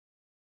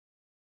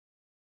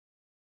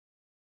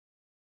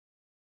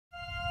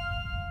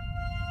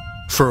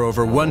For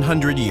over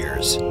 100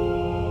 years,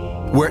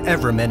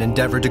 wherever men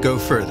endeavor to go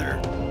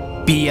further,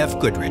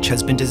 BFGoodrich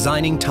has been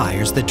designing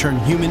tires that turn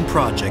human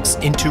projects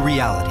into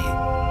reality.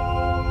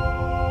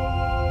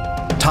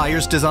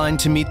 Tires designed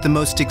to meet the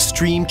most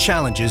extreme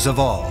challenges of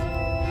all.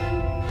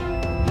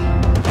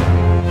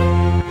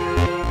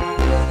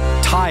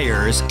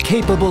 Tires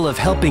capable of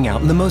helping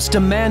out in the most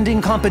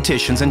demanding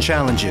competitions and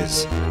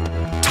challenges.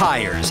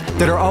 Tires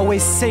that are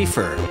always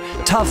safer,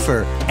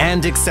 tougher,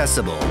 and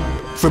accessible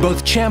for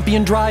both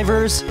champion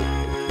drivers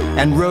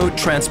and road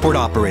transport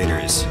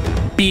operators.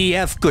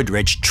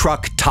 BFGoodrich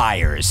truck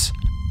tires.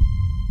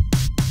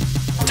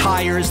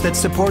 Tires that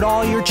support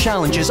all your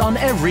challenges on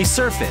every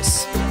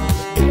surface.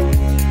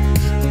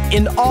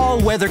 In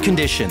all weather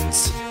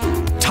conditions.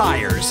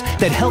 Tires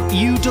that help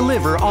you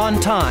deliver on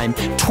time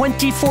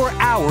 24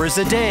 hours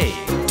a day.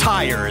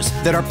 Tires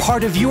that are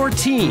part of your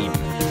team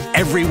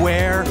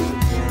everywhere,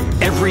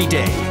 every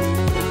day.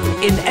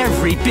 In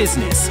every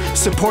business,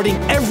 supporting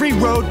every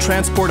road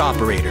transport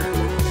operator.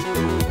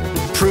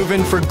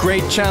 Proven for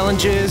great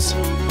challenges,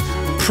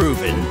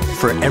 proven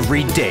for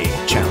everyday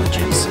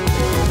challenges.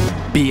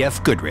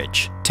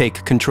 BFGoodrich,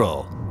 take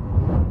control.